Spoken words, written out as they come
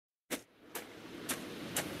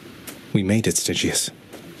We made it, Stygius.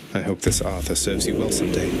 I hope this Arthur serves you well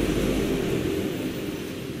someday.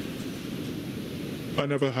 I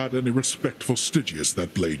never had any respect for Stygius,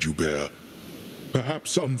 that blade you bear.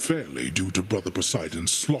 Perhaps unfairly due to Brother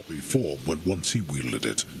Poseidon's sloppy form when once he wielded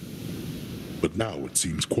it. But now it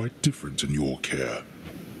seems quite different in your care.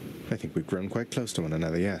 I think we've grown quite close to one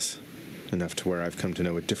another, yes. Enough to where I've come to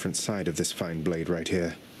know a different side of this fine blade right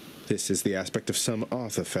here. This is the aspect of some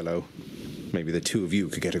Arthur fellow. Maybe the two of you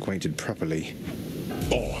could get acquainted properly.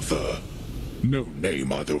 Arthur? No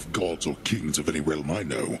name either of gods or kings of any realm I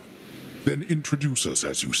know. Then introduce us,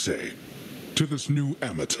 as you say, to this new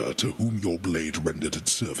amateur to whom your blade rendered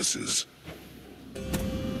its services.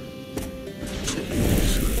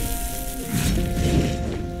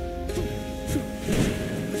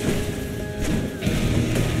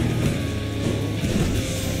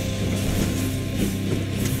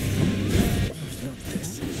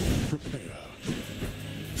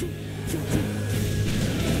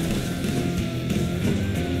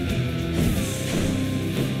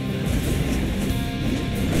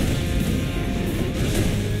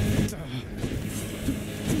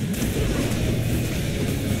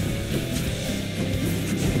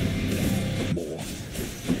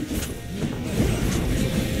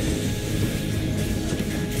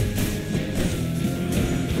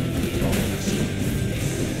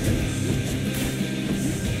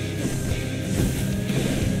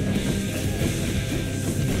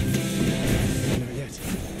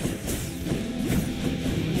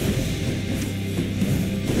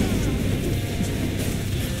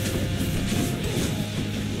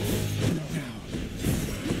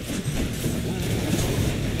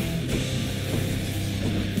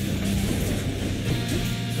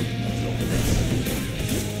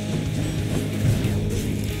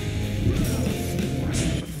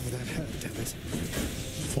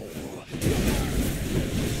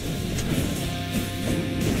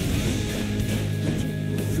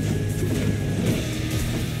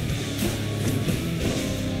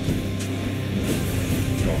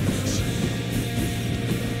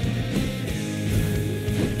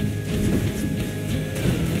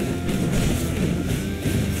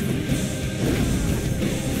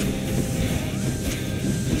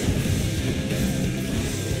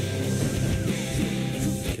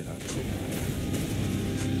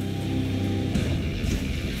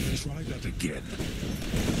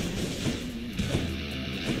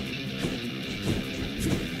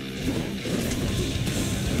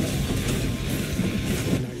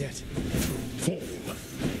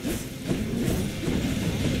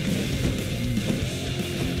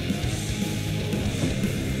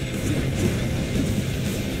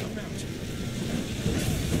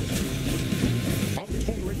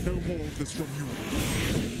 This from you.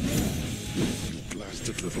 You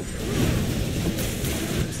blasted little.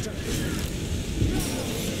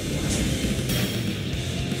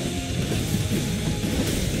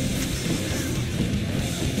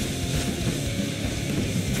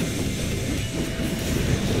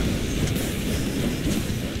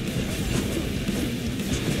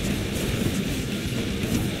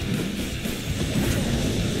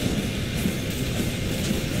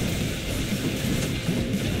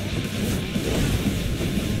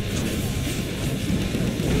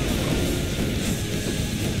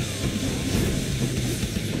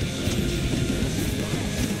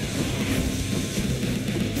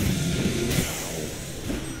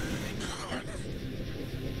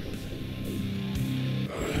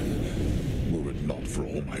 For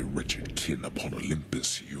all my wretched kin upon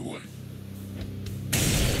Olympus, you...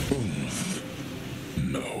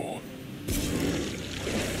 No.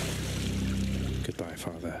 Goodbye,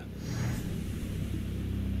 Father.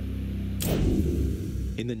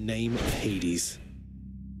 In the name of Hades.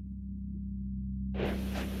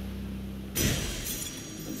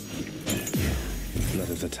 Blood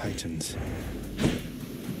of the Titans.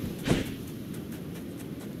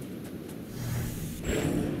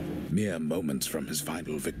 Mere moments from his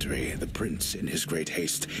final victory, the prince, in his great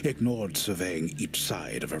haste, ignored surveying each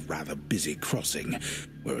side of a rather busy crossing,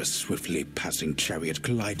 where a swiftly passing chariot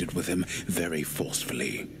collided with him very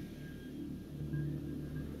forcefully.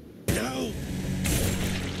 No!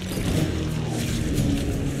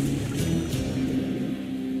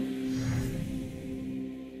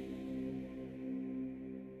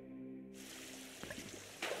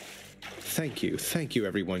 Thank you,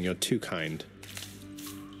 everyone. You're too kind.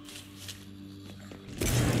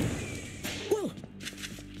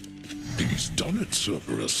 He's done it,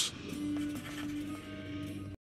 Cerberus.